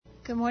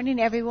Good morning,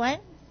 everyone.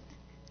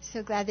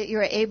 So glad that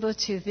you're able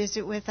to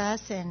visit with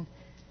us and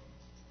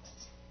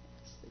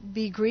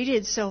be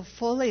greeted so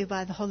fully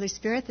by the Holy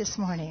Spirit this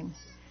morning.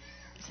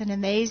 It's an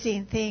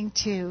amazing thing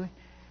to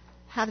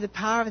have the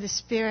power of the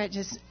Spirit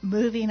just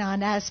moving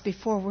on us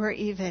before we're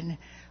even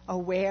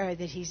aware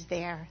that He's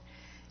there.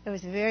 It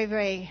was a very,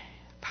 very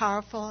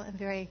powerful and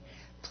very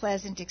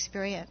pleasant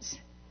experience.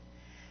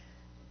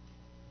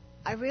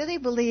 I really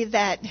believe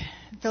that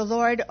the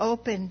Lord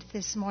opened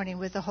this morning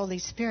with the Holy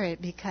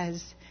Spirit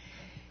because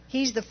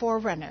He's the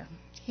forerunner.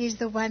 He's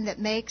the one that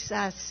makes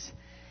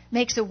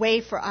a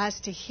way for us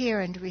to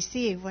hear and to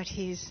receive what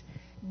He's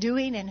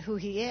doing and who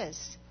He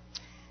is.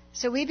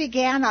 So we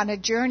began on a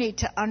journey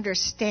to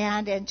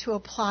understand and to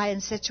apply in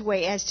such a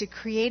way as to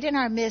create in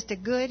our midst a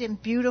good and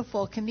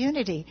beautiful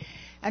community.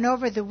 And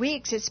over the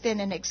weeks, it's been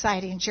an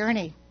exciting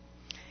journey.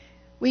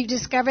 We've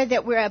discovered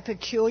that we're a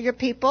peculiar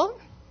people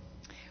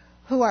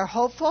who are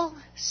hopeful,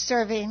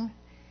 serving,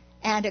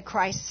 and a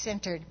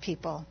Christ-centered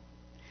people.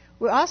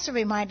 We were also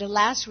reminded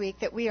last week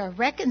that we are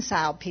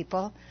reconciled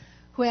people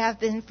who have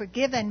been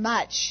forgiven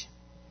much,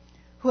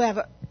 who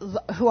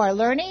are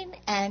learning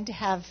and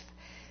have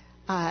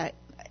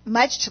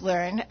much to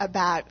learn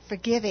about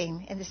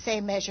forgiving in the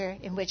same measure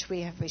in which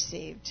we have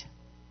received.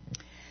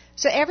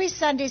 So every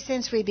Sunday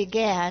since we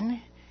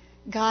began,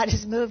 God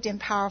has moved in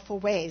powerful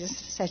ways,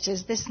 such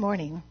as this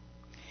morning.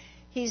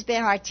 He's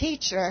been our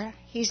teacher,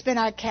 He's been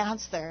our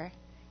counselor,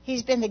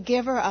 He's been the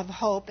giver of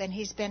hope, and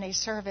He's been a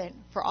servant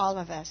for all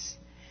of us.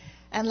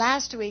 And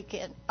last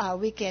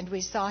weekend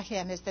we saw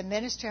Him as the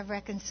minister of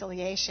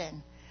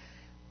reconciliation.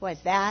 Was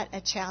that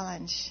a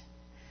challenge?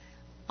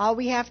 All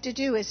we have to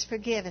do is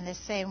forgive in the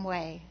same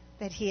way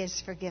that He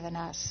has forgiven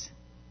us.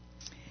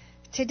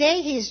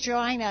 Today He is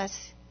drawing us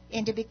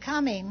into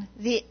becoming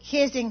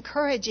His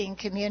encouraging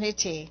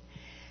community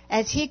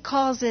as He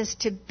calls us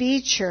to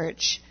be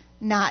church,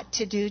 not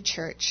to do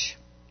church.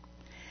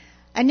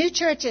 A new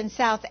church in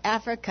South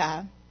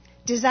Africa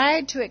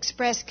desired to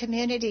express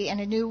community in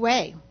a new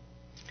way.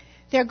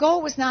 Their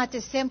goal was not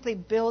to simply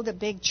build a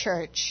big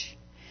church,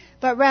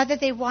 but rather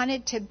they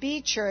wanted to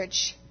be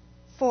church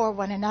for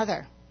one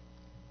another.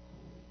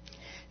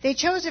 They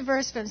chose a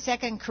verse from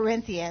 2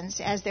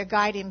 Corinthians as their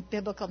guiding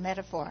biblical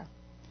metaphor.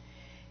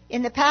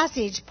 In the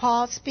passage,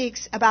 Paul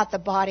speaks about the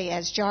body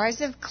as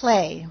jars of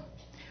clay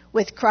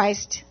with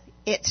Christ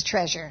its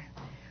treasure.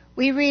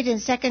 We read in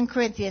 2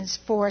 Corinthians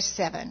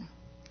 4:7,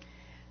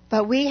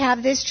 "But we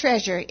have this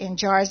treasure in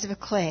jars of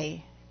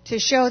clay to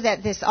show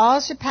that this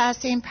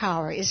all-surpassing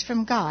power is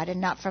from God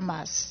and not from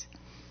us."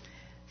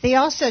 They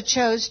also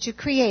chose to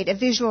create a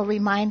visual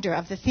reminder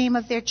of the theme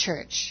of their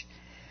church.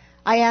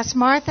 I asked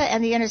Martha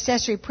and the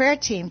intercessory prayer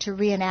team to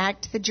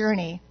reenact the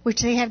journey,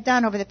 which they have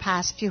done over the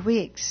past few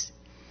weeks.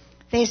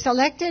 They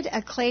selected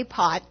a clay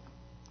pot,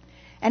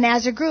 and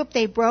as a group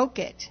they broke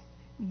it,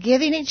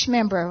 giving each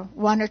member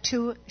one or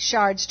two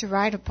shards to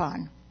write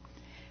upon.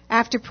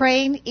 After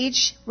praying,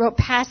 each wrote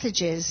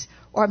passages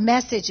or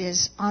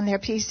messages on their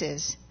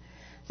pieces.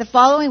 The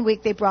following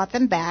week they brought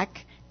them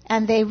back,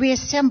 and they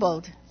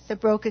reassembled the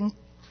broken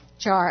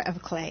jar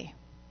of clay.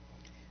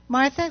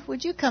 Martha,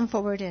 would you come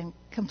forward and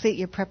complete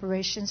your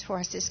preparations for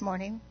us this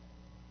morning?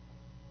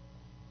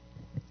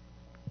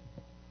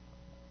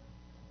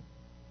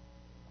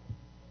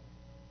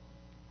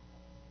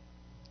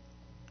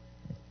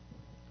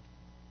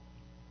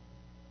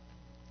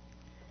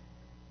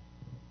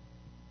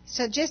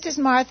 So just as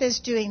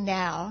Martha's doing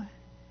now,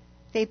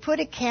 they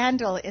put a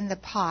candle in the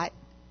pot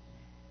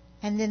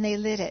and then they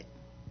lit it.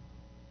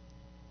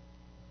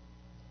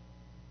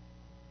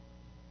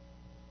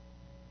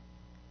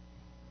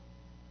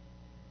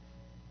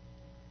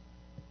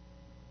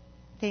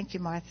 Thank you,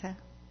 Martha.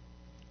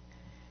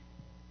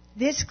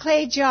 This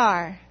clay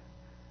jar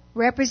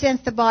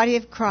represents the body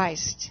of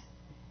Christ.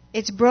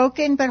 It's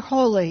broken but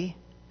holy,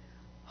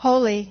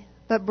 holy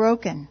but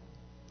broken.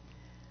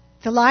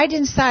 The light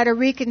inside a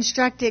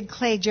reconstructed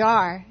clay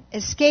jar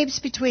escapes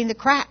between the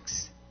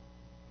cracks.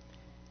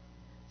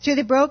 Through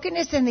the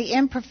brokenness and the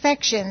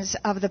imperfections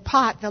of the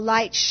pot, the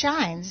light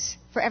shines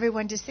for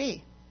everyone to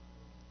see.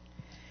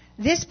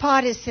 This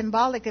pot is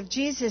symbolic of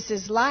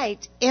Jesus'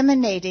 light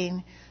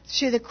emanating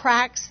through the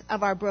cracks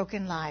of our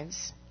broken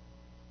lives.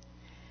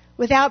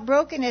 Without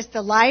brokenness,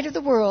 the light of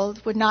the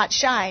world would not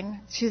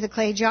shine through the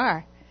clay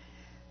jar.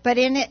 But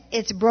in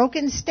its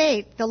broken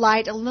state, the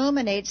light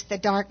illuminates the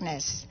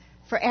darkness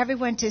for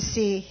everyone to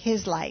see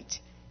His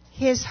light,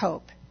 His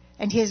hope,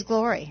 and His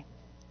glory.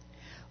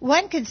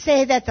 One could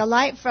say that the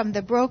light from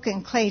the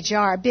broken clay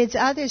jar bids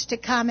others to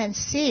come and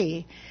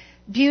see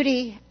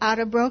beauty out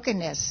of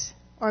brokenness,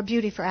 or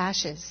beauty for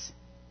ashes.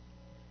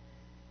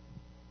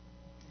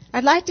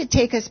 I'd like to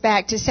take us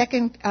back to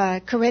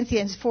 2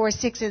 Corinthians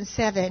 4:6 and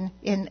 7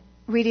 in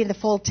reading the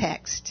full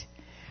text.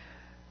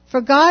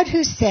 "For God,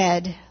 who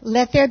said,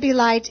 'Let there be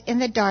light in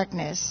the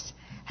darkness,'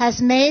 has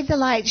made the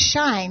light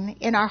shine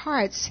in our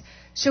hearts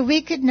so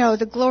we could know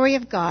the glory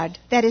of God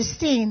that is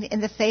seen in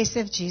the face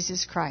of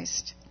Jesus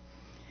Christ.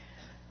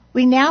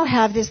 We now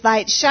have this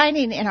light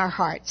shining in our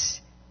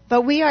hearts,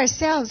 But we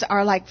ourselves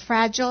are like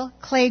fragile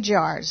clay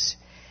jars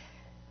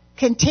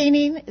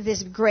containing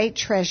this great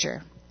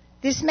treasure.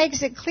 This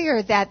makes it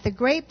clear that the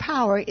great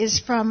power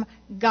is from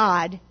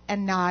God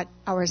and not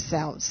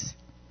ourselves.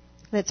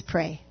 Let's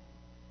pray.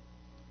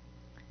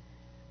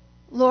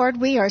 Lord,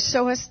 we are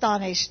so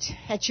astonished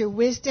at your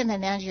wisdom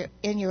and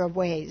in your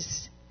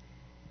ways.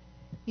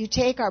 You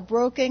take our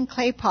broken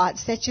clay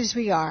pots, such as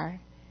we are,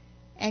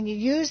 and you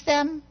use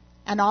them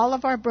and all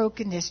of our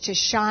brokenness to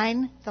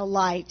shine the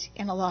light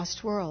in a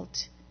lost world.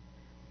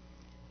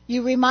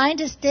 You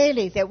remind us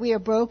daily that we are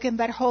broken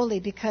but holy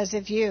because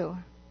of you.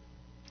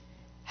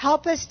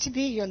 Help us to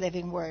be your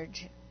living word.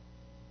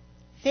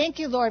 Thank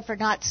you, Lord, for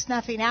not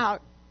snuffing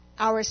out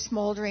our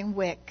smoldering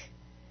wick.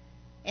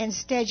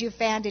 Instead, you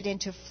fanned it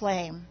into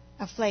flame,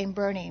 a flame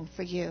burning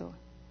for you.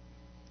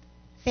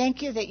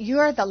 Thank you that you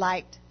are the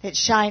light that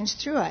shines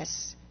through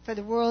us for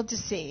the world to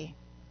see.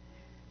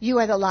 You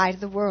are the light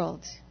of the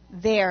world,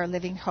 their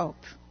living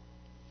hope.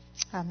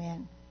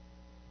 Amen.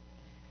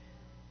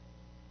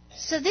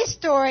 So this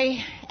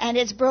story and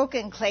its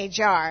broken clay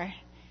jar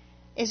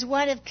is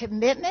one of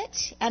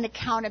commitment and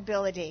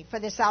accountability for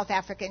the South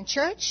African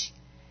church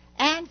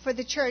and for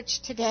the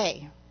church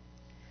today.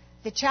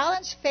 The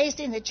challenge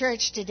facing the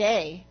church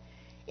today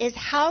is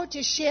how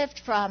to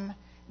shift from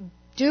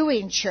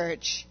doing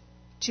church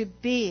to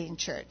being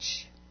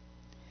church.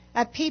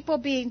 A people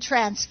being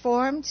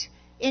transformed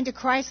into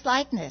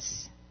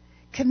Christ-likeness,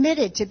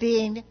 committed to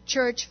being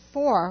church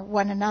for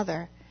one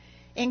another,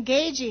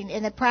 engaging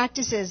in the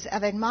practices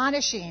of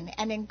admonishing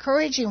and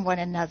encouraging one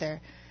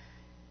another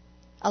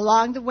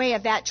along the way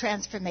of that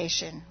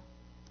transformation.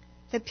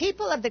 The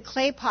people of the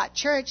Clay Pot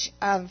Church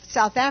of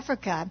South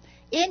Africa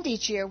end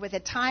each year with a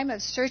time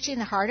of searching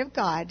the heart of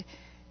God,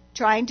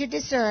 trying to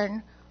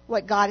discern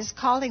what God is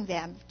calling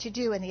them to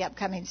do in the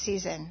upcoming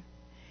season.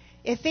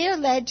 If they are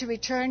led to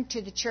return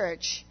to the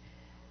church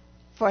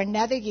for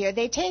another year,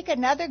 they take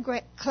another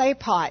clay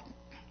pot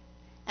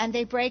and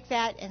they break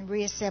that and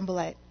reassemble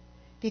it,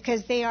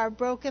 because they are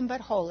broken but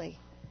holy,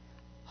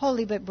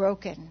 holy but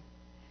broken.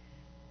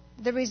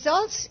 The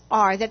results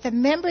are that the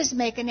members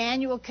make an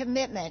annual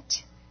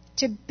commitment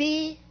to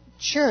be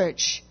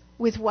church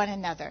with one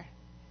another,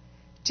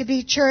 to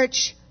be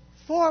church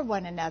for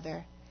one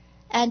another,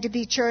 and to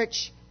be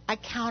church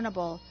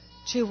accountable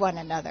to one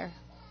another.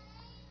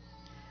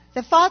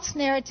 The false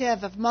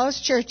narrative of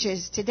most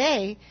churches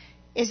today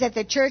is that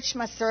the church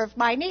must serve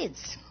my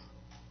needs.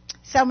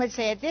 Some would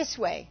say it this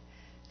way: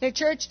 the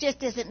church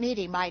just isn't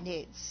meeting my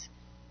needs.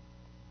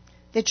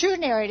 The true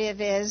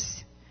narrative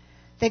is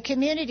the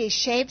community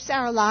shapes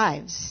our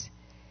lives,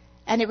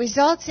 and it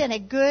results in a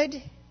good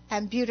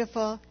and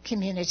beautiful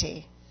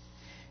community.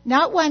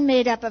 Not one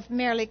made up of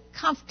merely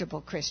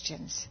comfortable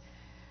Christians,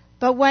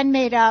 but one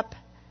made up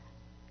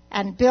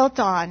and built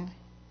on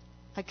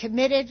a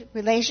committed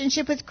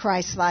relationship with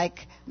Christ,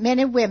 like men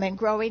and women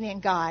growing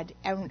in God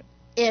and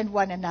in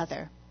one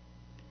another.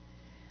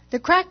 The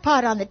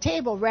crackpot on the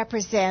table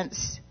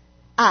represents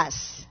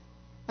us,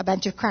 a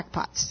bunch of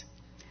crackpots.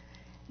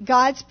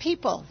 God's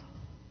people,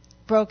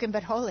 broken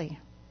but holy.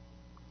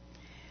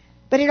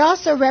 But it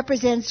also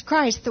represents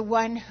Christ, the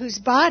one whose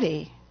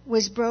body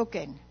was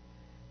broken,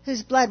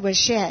 whose blood was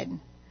shed,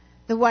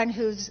 the one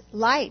whose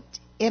light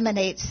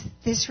emanates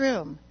this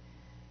room,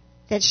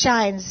 that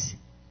shines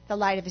the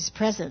light of his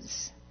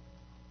presence.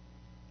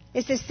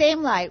 It's the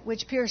same light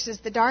which pierces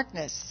the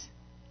darkness.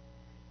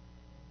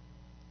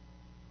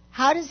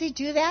 How does he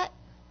do that?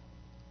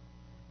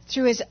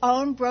 Through his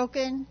own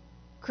broken,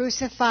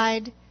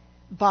 crucified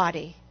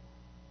body,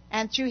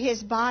 and through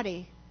his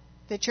body,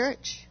 the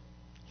church,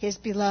 his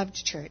beloved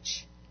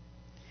church.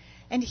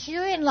 And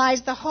herein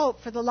lies the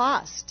hope for the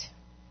lost.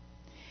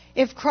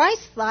 If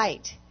Christ's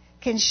light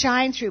can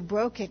shine through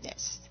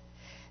brokenness,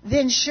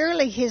 then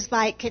surely his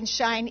light can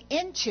shine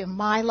into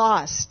my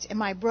lost and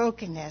my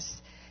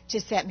brokenness to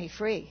set me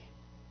free.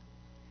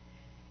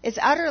 It's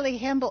utterly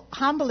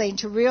humbling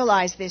to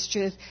realize this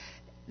truth,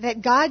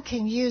 that God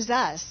can use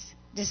us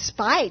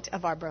despite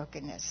of our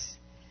brokenness.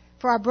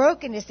 For our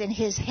brokenness in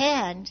his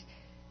hand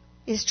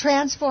is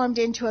transformed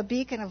into a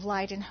beacon of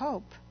light and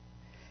hope,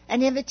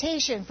 an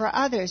invitation for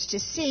others to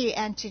see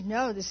and to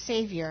know the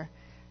Savior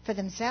for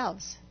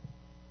themselves.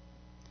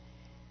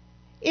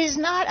 It is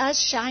not us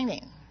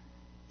shining.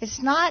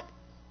 It's not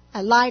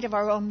a light of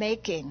our own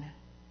making.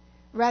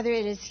 Rather,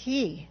 it is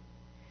he,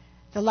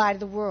 the light of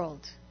the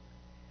world,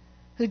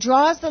 who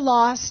draws the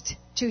lost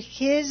to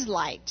his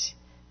light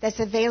that's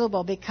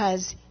available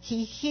because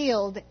he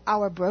healed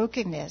our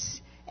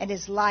brokenness and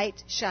his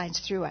light shines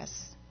through us.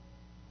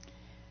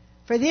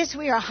 For this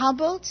we are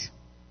humbled,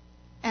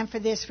 and for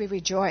this we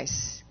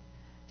rejoice,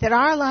 that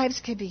our lives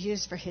could be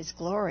used for his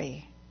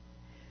glory.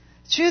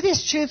 Through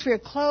this truth we are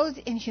clothed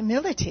in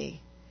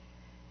humility,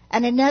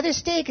 and another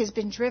stake has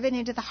been driven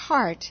into the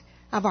heart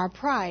of our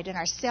pride and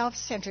our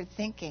self-centered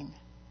thinking.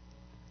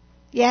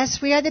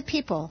 Yes, we are the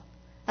people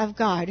of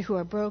God who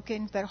are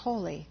broken but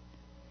holy,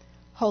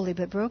 holy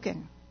but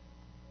broken.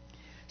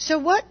 So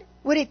what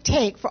would it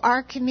take for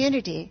our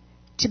community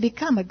to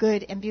become a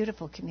good and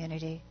beautiful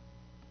community?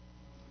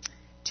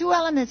 Two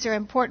elements are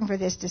important for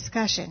this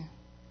discussion.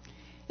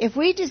 If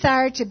we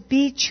desire to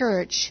be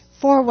church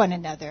for one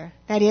another,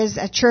 that is,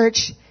 a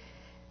church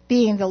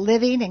being the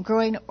living and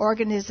growing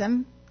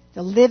organism,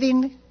 the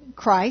living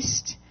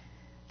Christ,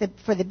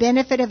 for the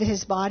benefit of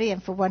his body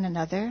and for one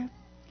another,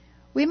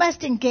 we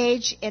must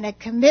engage in a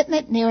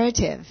commitment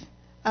narrative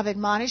of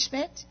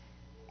admonishment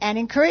and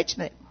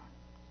encouragement.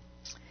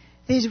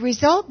 The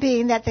result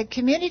being that the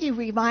community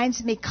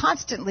reminds me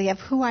constantly of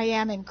who I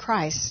am in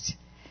Christ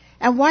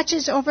and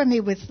watches over me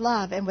with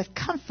love and with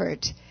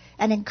comfort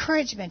and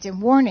encouragement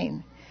and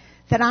warning,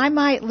 that I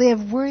might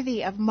live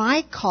worthy of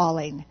my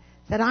calling,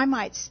 that I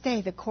might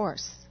stay the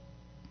course.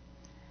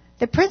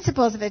 The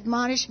principles of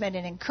admonishment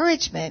and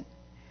encouragement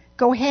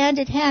go hand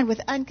in hand with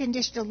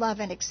unconditional love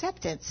and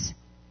acceptance.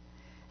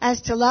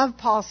 As to love,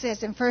 Paul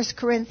says in 1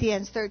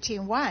 Corinthians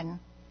 13:1,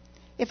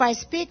 if I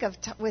speak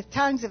with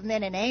tongues of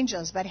men and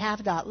angels but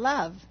have not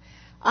love,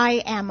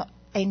 I am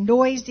a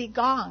noisy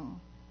gong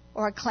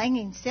or a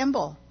clanging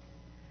cymbal.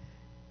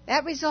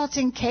 That results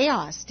in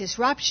chaos,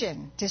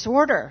 disruption,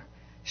 disorder.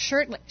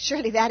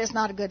 Surely that is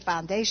not a good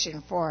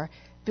foundation for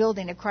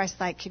building a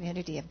Christ-like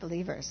community of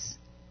believers.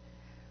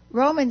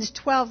 Romans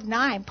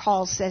 12:9,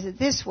 Paul says it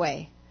this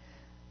way,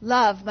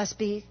 love must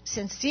be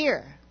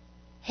sincere,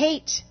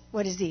 hate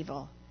what is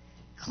evil,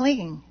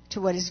 cling to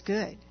what is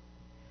good.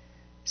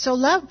 So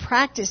love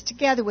practiced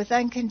together with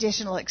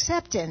unconditional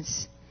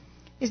acceptance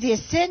is the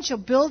essential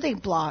building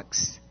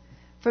blocks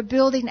for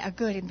building a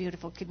good and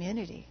beautiful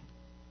community.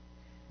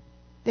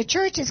 The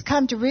church has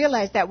come to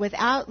realize that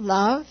without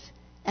love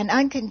and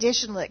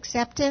unconditional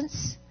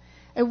acceptance,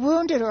 a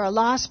wounded or a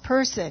lost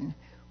person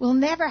will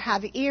never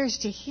have ears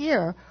to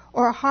hear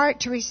or a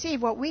heart to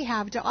receive what we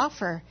have to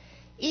offer,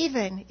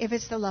 even if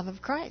it's the love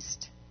of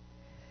Christ.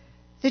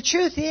 The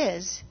truth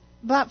is,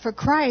 but for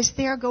Christ,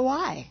 there go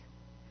I.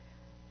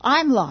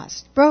 I'm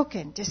lost,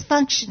 broken,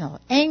 dysfunctional,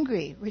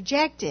 angry,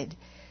 rejected,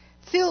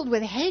 filled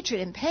with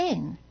hatred and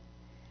pain.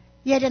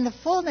 Yet in the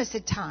fullness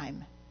of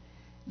time,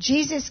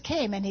 Jesus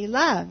came and he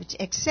loved,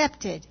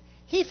 accepted,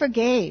 he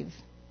forgave.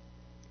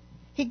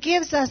 He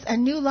gives us a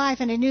new life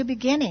and a new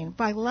beginning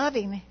by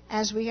loving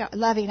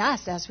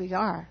us as we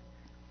are.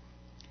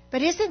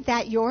 But isn't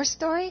that your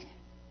story?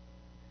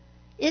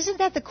 Isn't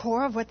that the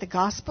core of what the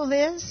gospel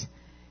is?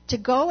 To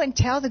go and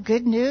tell the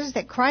good news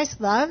that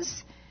Christ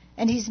loves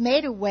and he's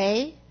made a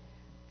way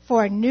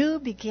for a new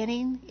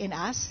beginning in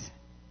us?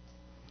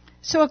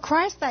 So a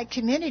Christ-like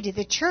community,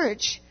 the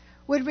church,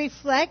 would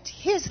reflect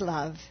his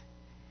love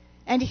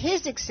and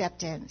his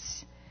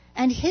acceptance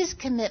and his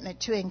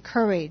commitment to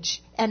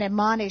encourage and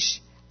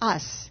admonish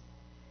us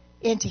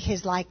into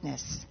his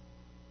likeness.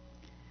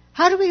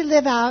 How do we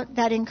live out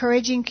that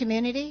encouraging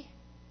community?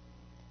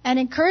 An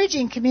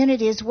encouraging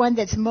community is one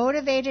that's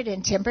motivated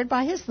and tempered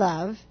by his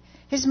love,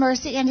 his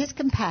mercy, and his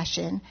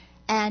compassion,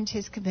 and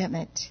his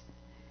commitment.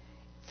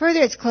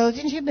 Further, it's clothed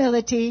in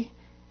humility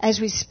as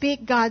we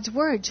speak God's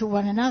word to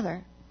one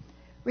another,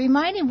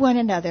 reminding one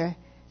another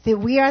that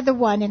we are the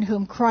one in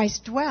whom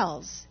Christ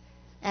dwells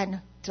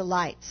and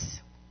delights.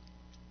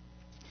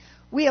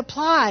 We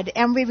applaud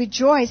and we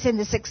rejoice in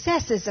the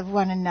successes of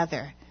one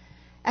another,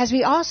 as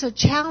we also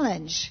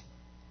challenge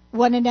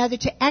one another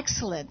to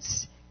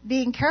excellence,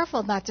 being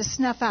careful not to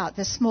snuff out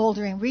the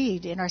smoldering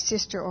reed in our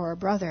sister or our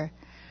brother,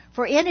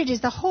 for in it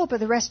is the hope of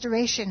the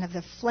restoration of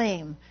the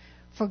flame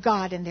for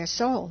God in their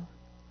soul.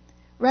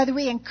 Rather,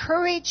 we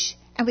encourage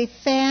and we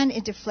fan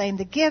into flame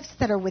the gifts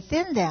that are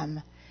within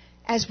them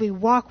as we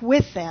walk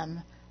with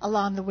them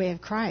along the way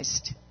of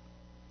Christ.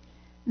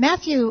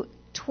 Matthew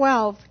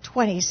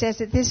 12:20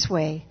 says it this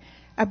way,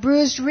 a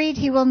bruised reed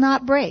he will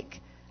not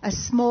break, a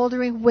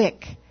smoldering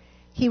wick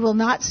he will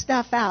not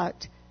snuff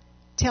out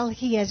till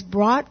he has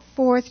brought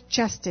forth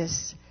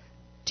justice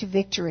to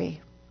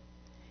victory.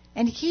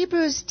 And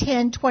Hebrews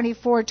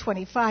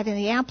 10:24-25 in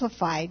the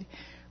Amplified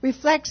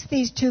reflects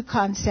these two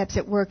concepts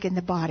at work in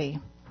the body.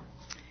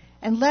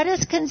 And let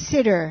us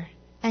consider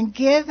and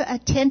give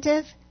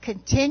attentive,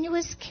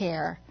 continuous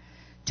care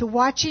to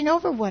watching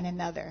over one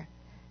another,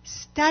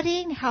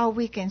 studying how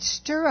we can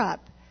stir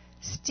up,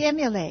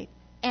 stimulate,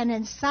 and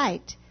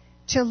incite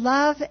to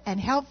love and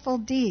helpful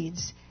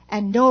deeds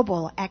and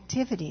noble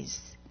activities,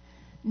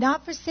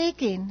 not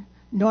forsaking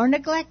nor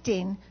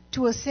neglecting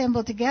to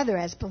assemble together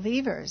as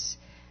believers,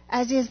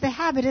 as is the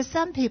habit of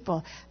some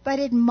people, but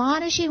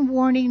admonishing,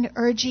 warning,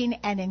 urging,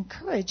 and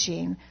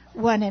encouraging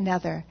one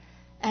another,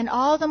 and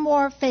all the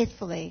more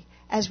faithfully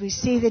as we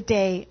see the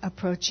day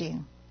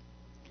approaching.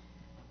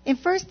 In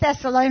 1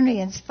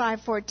 Thessalonians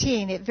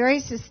 5:14, it very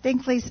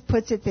distinctly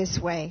puts it this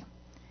way,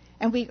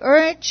 and we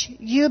urge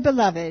you,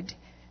 beloved,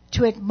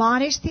 to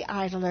admonish the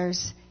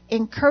idlers,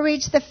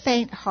 encourage the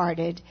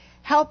faint-hearted,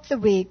 help the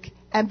weak,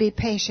 and be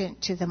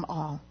patient to them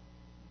all.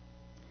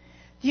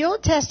 The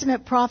Old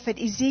Testament prophet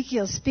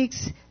Ezekiel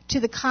speaks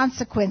to the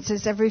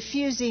consequences of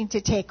refusing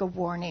to take a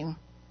warning.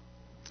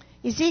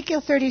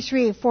 Ezekiel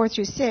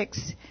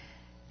 33:4-6,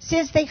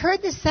 since they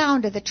heard the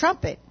sound of the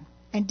trumpet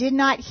and did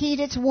not heed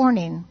its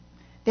warning,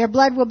 their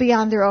blood will be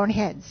on their own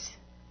heads.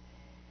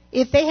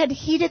 If they had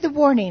heeded the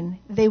warning,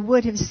 they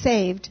would have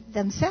saved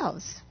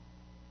themselves.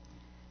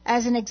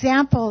 As an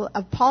example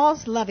of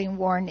Paul's loving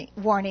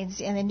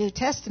warnings in the New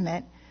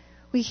Testament,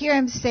 we hear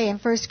him say in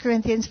 1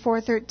 Corinthians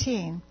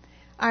 4:13,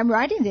 I'm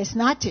writing this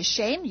not to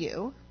shame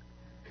you,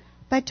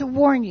 but to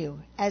warn you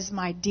as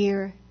my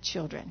dear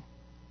children.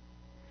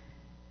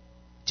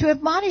 To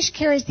admonish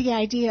carries the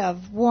idea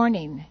of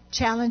warning,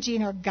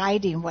 challenging, or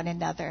guiding one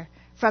another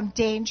from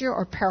danger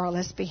or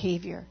perilous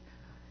behavior.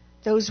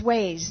 Those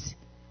ways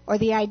or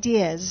the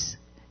ideas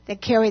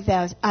that carry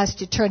us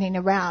to turning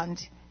around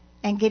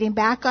and getting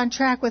back on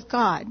track with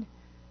God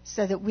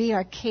so that we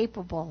are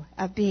capable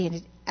of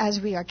being, as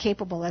we are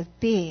capable of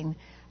being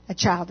a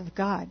child of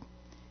God.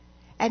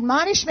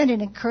 Admonishment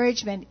and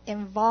encouragement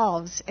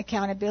involves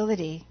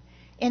accountability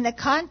in the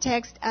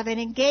context of an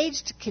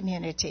engaged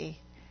community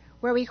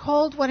where we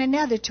hold one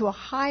another to a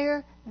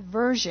higher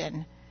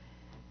version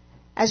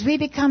as we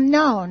become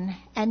known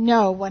and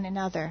know one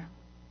another.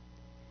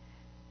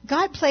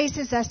 God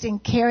places us in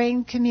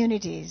caring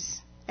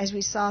communities, as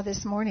we saw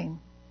this morning,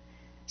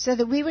 so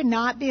that we would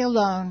not be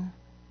alone,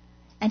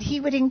 and He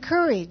would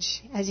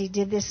encourage, as He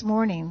did this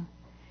morning,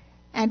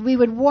 and we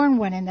would warn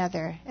one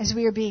another as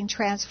we are being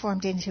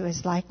transformed into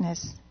His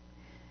likeness.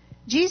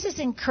 Jesus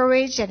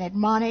encouraged and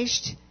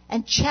admonished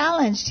and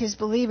challenged His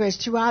believers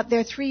throughout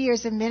their 3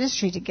 years of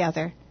ministry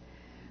together.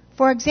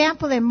 For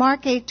example, in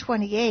Mark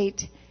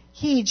 8:28,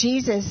 He,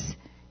 Jesus,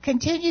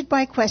 continued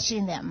by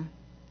questioning them,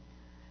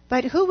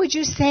 But who would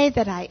you say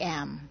that I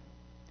am?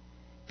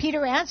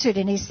 Peter answered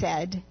and he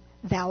said,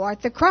 Thou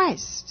art the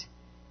Christ.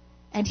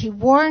 And He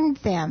warned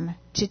them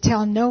to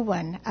tell no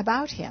one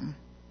about Him.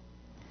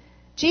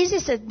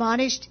 Jesus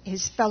admonished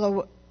His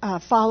fellow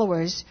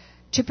followers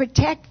to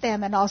protect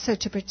them and also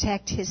to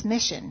protect His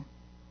mission.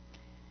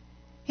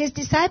 His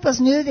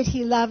disciples knew that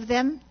He loved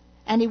them,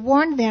 and He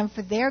warned them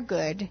for their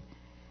good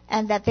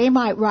and that they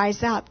might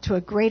rise up to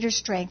a greater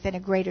strength and a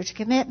greater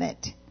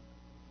commitment.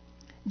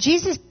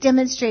 Jesus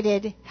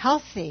demonstrated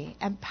healthy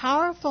and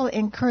powerful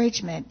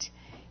encouragement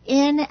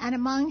in and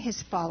among His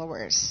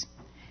followers.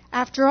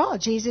 After all,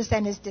 Jesus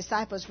and His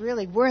disciples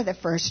really were the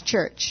first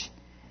church.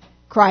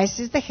 Christ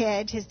is the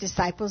head, His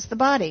disciples the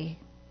body.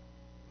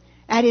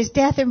 At His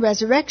death and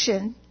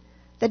resurrection,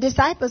 the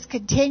disciples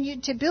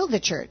continued to build the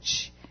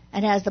church,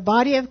 and as the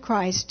body of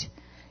Christ,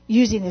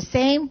 using the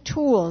same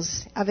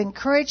tools of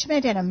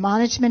encouragement and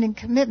admonishment and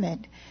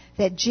commitment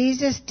that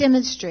Jesus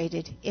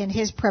demonstrated in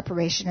His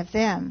preparation of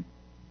them.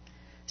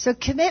 So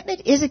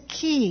commitment is a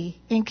key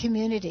in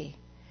community,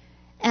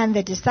 and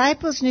the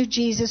disciples knew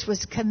Jesus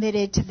was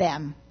committed to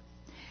them,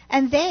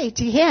 and they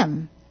to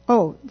Him.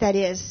 Oh, that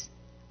is,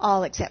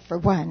 all except for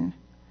one,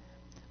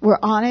 were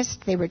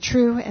honest, they were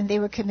true, and they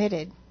were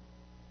committed.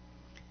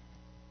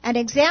 An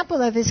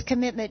example of His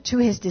commitment to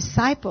His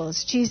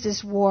disciples,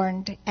 Jesus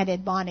warned and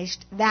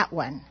admonished that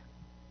one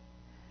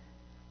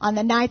on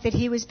the night that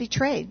He was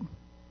betrayed.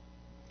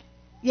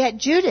 Yet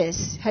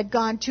Judas had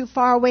gone too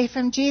far away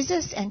from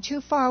Jesus and too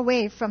far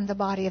away from the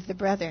body of the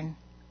brethren,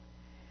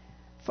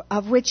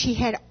 of which he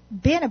had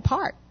been a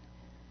part.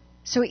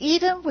 So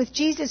even with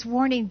Jesus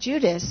warning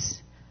Judas,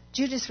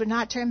 Judas would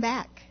not turn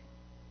back.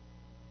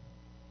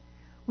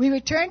 We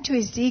return to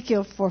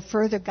Ezekiel for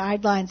further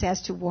guidelines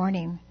as to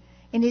warning.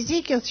 In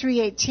Ezekiel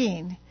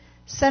 3:18,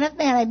 Son of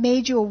man, I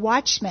made you a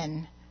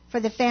watchman for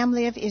the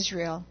family of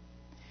Israel.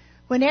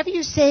 Whenever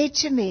you say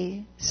to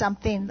me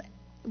something,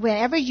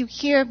 whenever you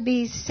hear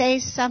me say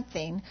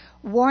something,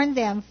 warn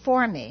them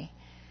for me.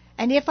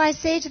 And if I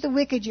say to the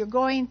wicked, you're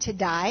going to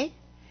die,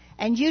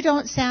 and you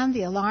don't sound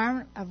the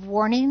alarm of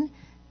warning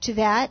to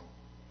that,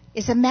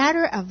 it's a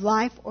matter of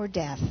life or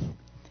death.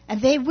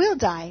 And they will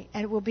die,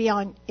 and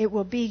it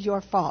will be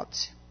your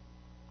fault.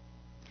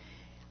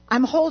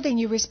 I'm holding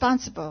you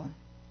responsible.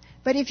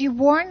 But if you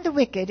warn the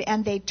wicked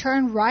and they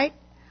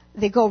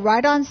go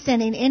right on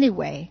sinning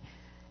anyway,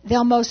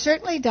 they'll most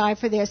certainly die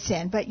for their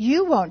sin, but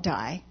you won't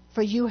die,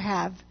 for you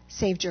have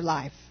saved your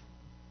life.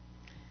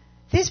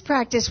 This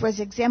practice was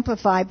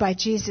exemplified by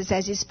Jesus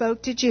as He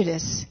spoke to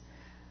Judas,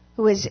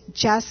 who was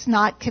just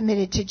not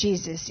committed to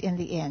Jesus in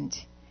the end.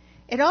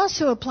 It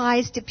also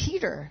applies to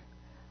Peter.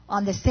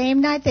 On the same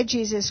night that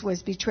Jesus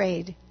was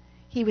betrayed,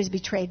 he was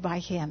betrayed by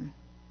Him.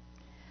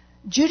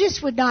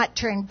 Judas would not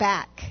turn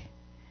back,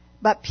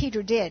 but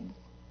Peter did.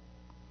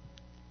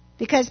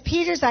 Because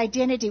Peter's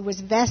identity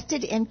was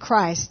vested in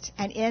Christ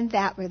and in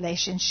that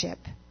relationship.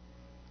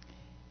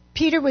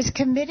 Peter was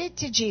committed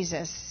to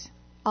Jesus,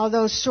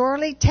 although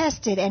sorely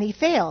tested, and he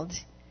failed.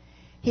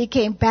 He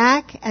came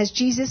back as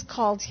Jesus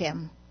called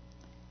him,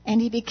 and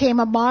he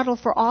became a model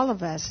for all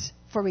of us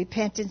for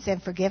repentance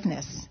and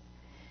forgiveness.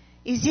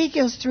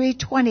 Ezekiel's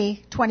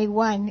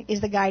 3:20-21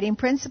 is the guiding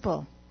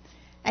principle.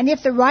 And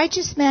if the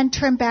righteous men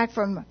turn back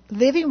from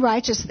living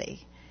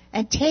righteously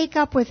and take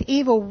up with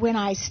evil when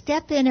I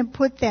step in and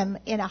put them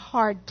in a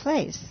hard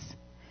place,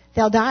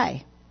 they'll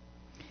die.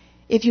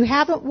 If you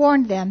haven't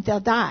warned them, they'll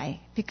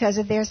die because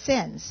of their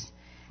sins.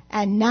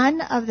 And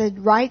none of the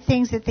right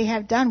things that they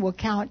have done will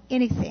count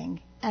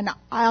anything, and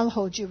I'll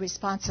hold you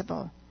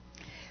responsible.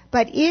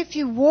 But if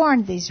you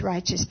warn these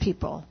righteous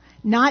people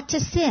not to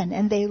sin,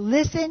 and they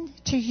listen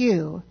to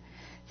you,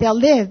 they'll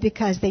live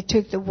because they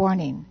took the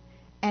warning.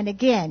 And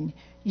again,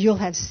 you'll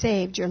have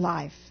saved your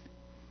life.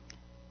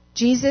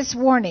 Jesus'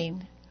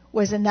 warning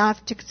was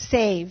enough to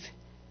save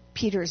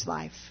Peter's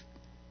life.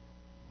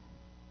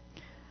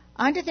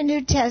 Under the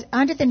New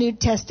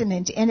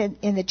Testament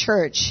in the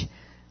church,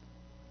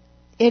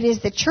 it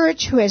is the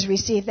church who has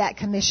received that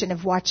commission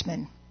of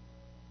watchmen.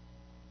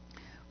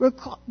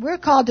 We're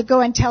called to go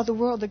and tell the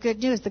world the good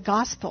news, the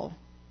gospel.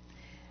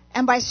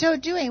 And by so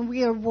doing,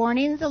 we are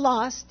warning the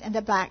lost and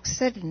the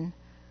backslidden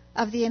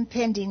of the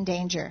impending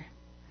danger.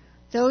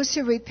 Those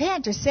who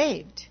repent are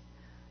saved.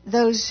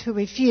 Those who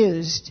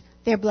refused,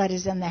 their blood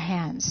is in their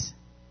hands.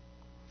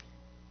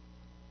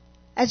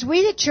 As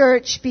we, the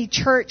church, be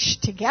church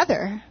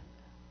together,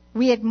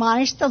 we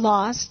admonish the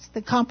lost,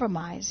 the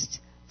compromised,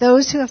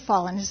 those who have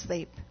fallen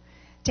asleep,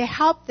 to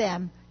help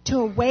them to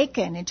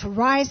awaken and to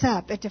rise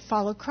up and to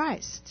follow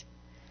Christ.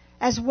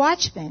 As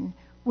watchmen,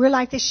 we're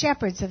like the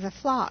shepherds of the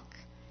flock.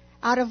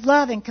 Out of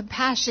love and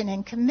compassion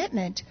and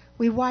commitment,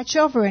 we watch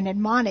over and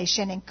admonish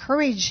and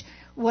encourage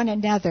one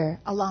another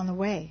along the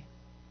way.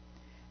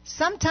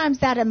 Sometimes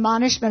that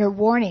admonishment or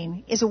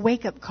warning is a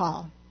wake-up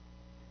call.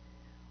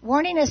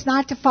 Warning us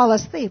not to fall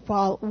asleep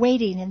while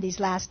waiting in these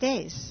last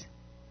days.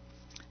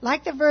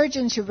 Like the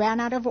virgins who ran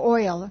out of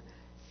oil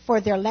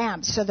for their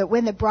lamps, so that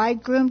when the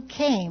bridegroom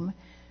came,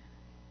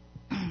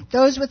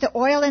 those with the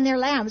oil in their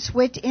lamps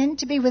went in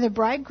to be with the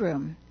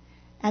bridegroom,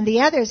 and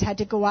the others had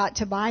to go out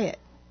to buy it.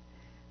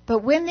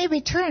 But when they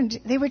returned,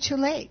 they were too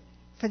late,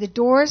 for the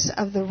doors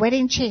of the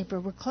wedding chamber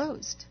were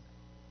closed.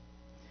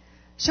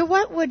 So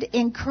what would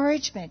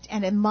encouragement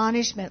and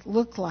admonishment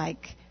look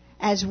like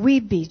as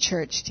we be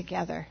church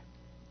together?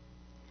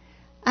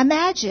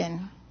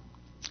 Imagine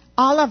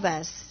all of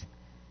us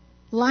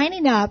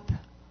lining up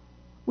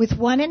with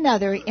one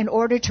another in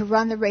order to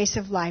run the race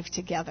of life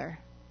together.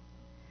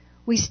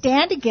 We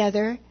stand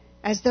together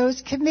as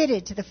those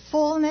committed to the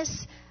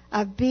fullness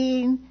of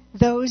being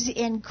those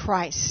in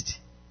Christ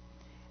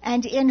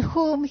and in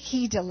whom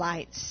He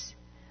delights.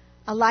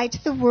 A light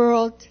to the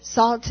world,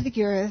 salt to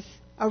the earth,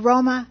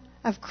 aroma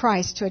of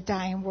Christ to a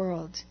dying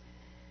world.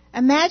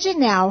 Imagine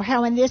now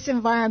how in this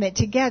environment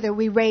together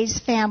we raise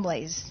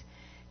families.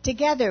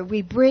 Together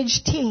we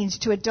bridge teens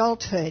to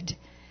adulthood.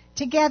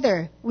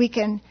 Together we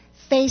can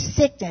face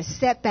sickness,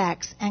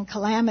 setbacks, and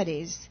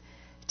calamities.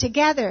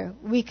 Together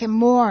we can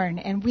mourn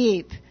and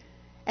weep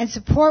and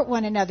support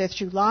one another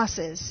through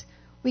losses.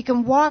 We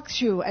can walk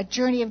through a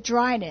journey of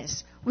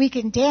dryness. We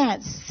can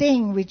dance,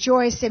 sing,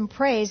 rejoice, and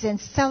praise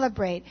and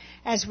celebrate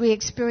as we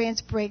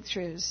experience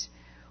breakthroughs.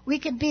 We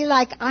can be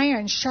like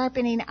iron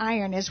sharpening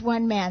iron as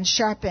one man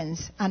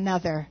sharpens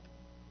another.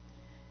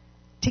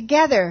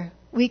 Together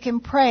we can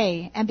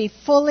pray and be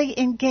fully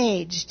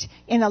engaged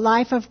in the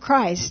life of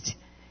Christ,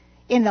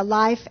 in the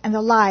life and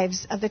the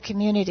lives of the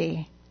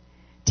community.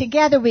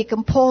 Together we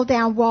can pull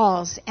down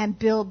walls and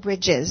build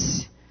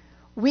bridges.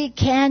 We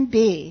can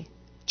be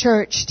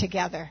church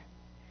together.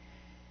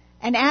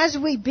 And as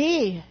we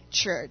be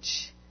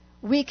church,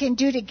 we can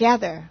do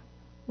together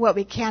what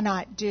we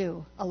cannot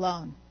do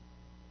alone.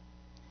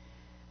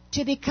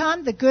 To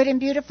become the good and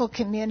beautiful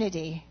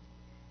community,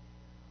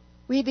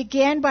 we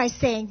begin by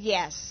saying,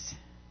 yes,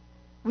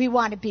 we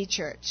want to be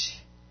church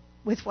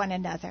with one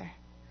another.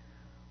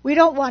 We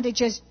don't want to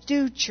just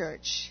do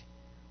church.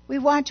 We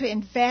want to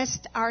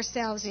invest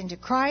ourselves into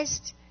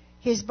Christ,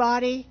 His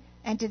body,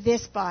 and to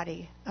this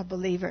body of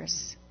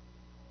believers.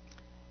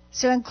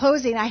 So in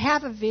closing, I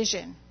have a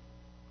vision.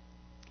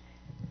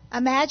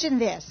 Imagine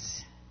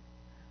this.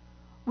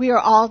 We are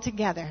all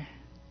together.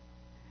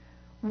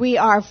 We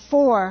are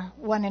for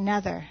one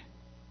another.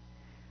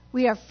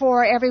 We are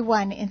for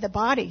everyone in the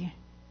body.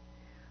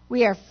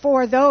 We are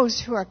for those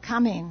who are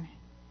coming.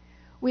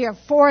 We are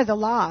for the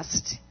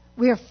lost.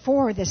 We are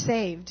for the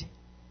saved.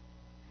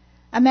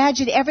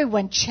 Imagine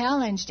everyone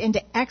challenged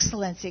into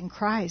excellence in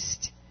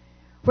Christ,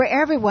 where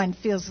everyone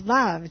feels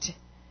loved,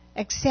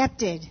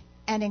 accepted,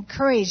 and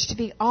encouraged to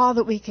be all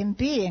that we can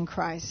be in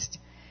Christ,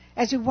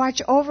 as we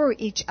watch over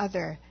each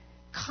other,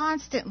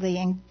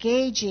 constantly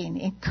engaging,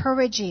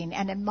 encouraging,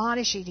 and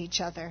admonishing each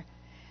other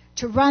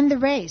to run the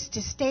race,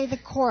 to stay the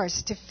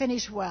course, to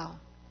finish well.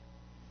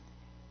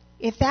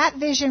 If that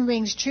vision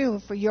rings true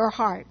for your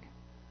heart,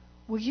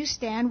 will you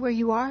stand where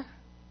you are?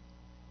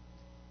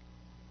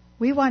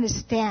 We want to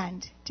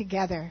stand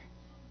together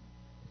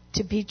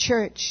to be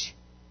church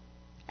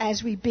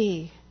as we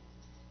be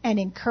an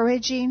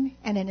encouraging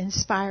and an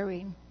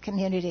inspiring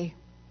community.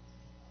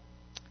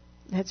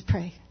 Let's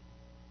pray.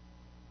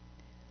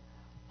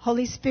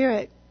 Holy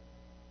Spirit,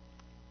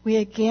 we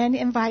again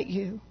invite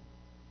you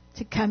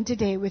to come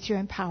today with your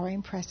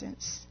empowering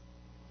presence.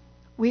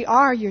 We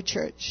are your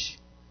church,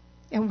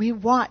 and we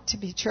want to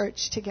be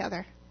church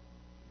together.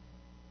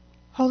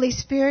 Holy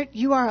Spirit,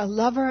 you are a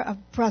lover of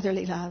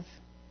brotherly love.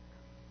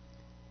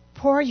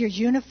 Pour your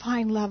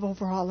unifying love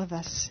over all of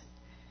us.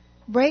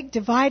 Break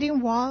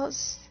dividing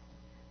walls.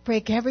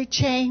 Break every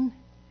chain.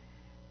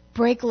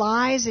 Break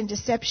lies and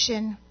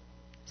deception.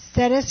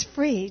 Set us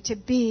free to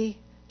be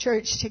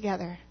church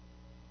together.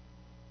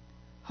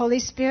 Holy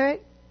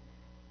Spirit,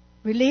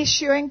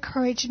 release your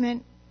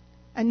encouragement,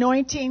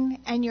 anointing,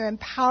 and your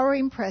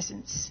empowering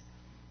presence,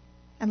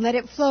 and let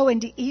it flow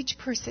into each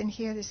person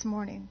here this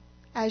morning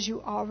as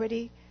you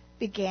already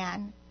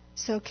began.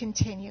 So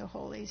continue,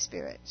 Holy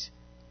Spirit.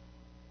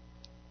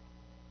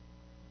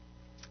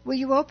 Will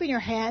you open your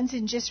hands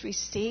and just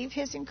receive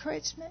His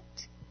encouragement,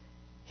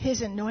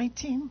 His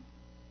anointing,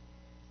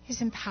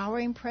 His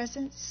empowering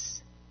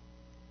presence?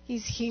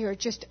 He's here.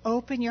 Just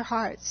open your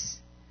hearts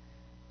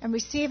and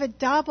receive a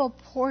double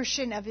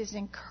portion of His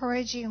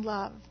encouraging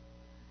love,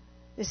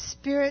 the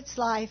Spirit's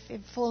life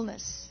in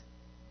fullness.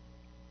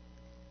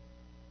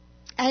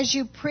 As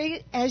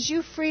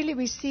you freely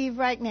receive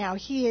right now,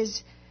 He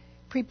is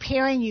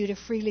preparing you to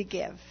freely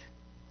give.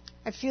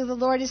 I feel the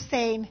Lord is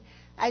saying,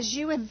 as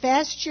you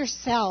invest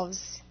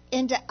yourselves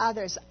into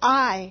others,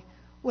 I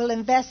will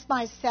invest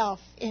myself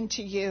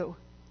into you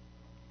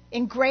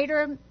in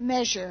greater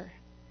measure,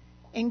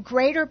 in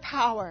greater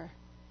power,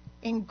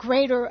 in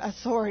greater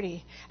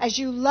authority. As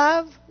you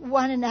love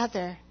one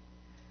another,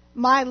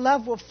 my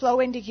love will flow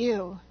into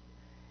you,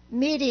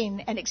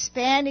 meeting and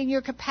expanding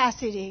your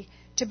capacity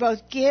to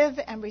both give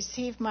and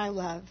receive my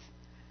love.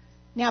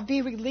 Now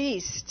be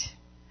released.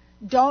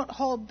 Don't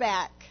hold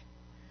back.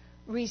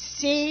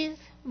 Receive,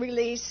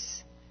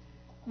 release,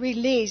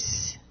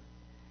 release,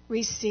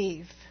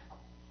 receive.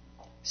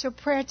 So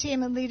prayer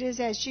team and leaders,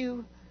 as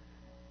you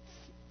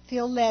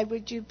feel led,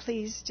 would you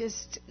please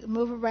just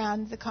move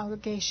around the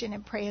congregation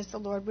and pray as the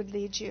Lord would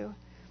lead you.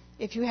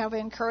 If you have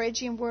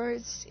encouraging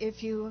words,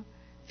 if you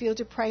feel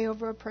to pray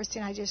over a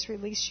person, I just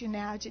release you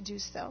now to do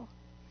so.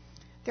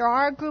 There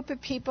are a group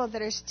of people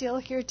that are still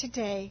here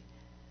today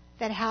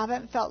that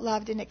haven't felt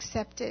loved and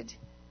accepted.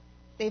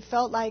 They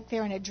felt like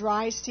they're in a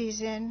dry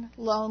season,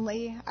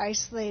 lonely,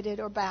 isolated,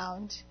 or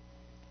bound.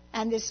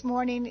 And this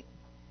morning,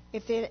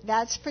 if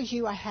that's for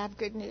you, I have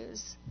good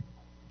news.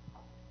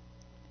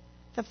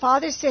 The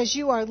Father says,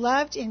 you are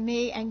loved in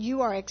me and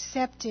you are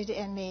accepted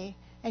in me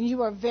and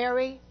you are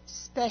very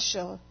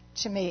special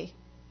to me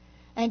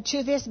and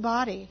to this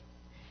body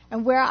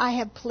and where I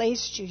have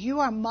placed you. You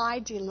are my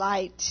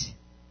delight.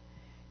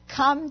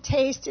 Come,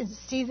 taste, and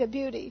see the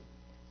beauty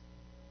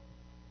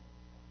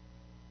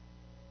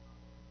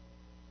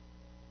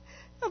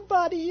of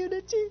body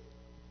unity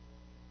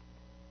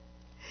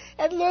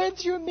and learn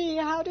through me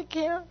how to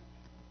care.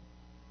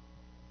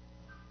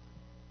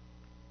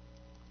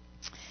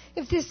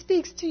 If this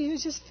speaks to you,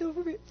 just feel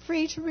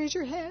free to raise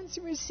your hands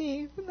and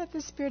receive and let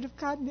the Spirit of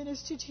God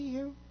minister to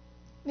you,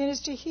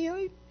 minister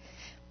healing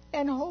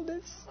and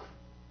wholeness.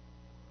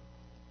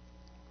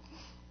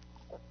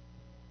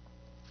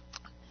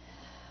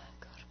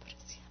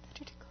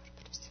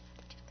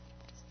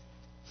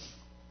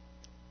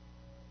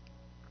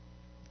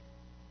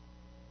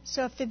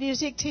 So if the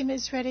music team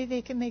is ready,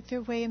 they can make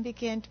their way and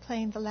begin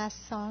playing the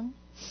last song.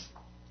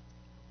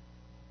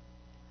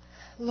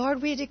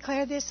 Lord, we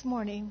declare this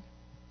morning,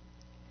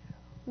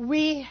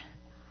 we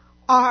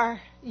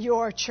are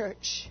your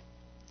church,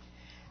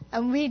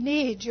 and we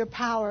need your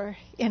power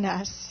in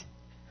us.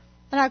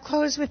 And I'll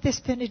close with this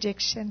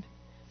benediction.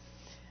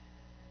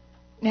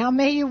 Now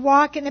may you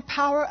walk in the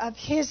power of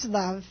His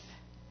love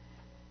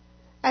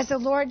as the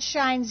Lord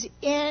shines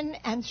in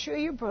and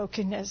through your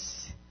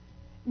brokenness,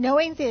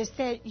 knowing this,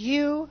 that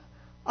you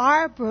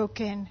are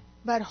broken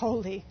but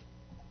holy,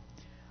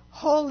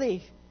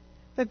 holy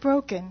but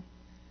broken.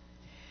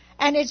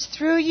 And it's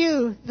through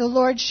you the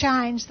Lord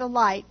shines the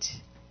light,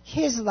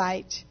 His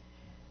light,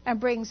 and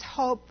brings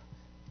hope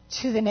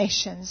to the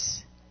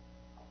nations.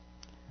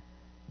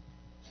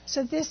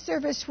 So this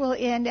service will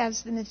end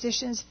as the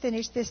musicians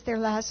finish their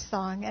last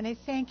song. And I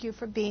thank you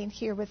for being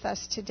here with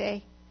us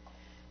today.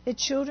 The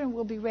children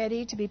will be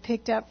ready to be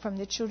picked up from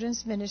the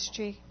children's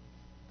ministry.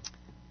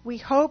 We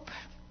hope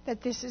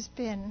that this has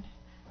been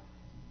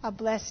a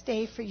blessed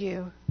day for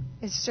you.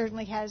 It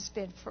certainly has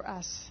been for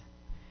us.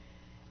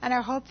 And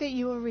I hope that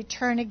you will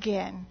return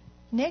again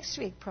next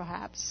week,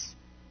 perhaps,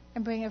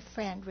 and bring a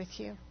friend with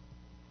you.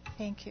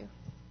 Thank you.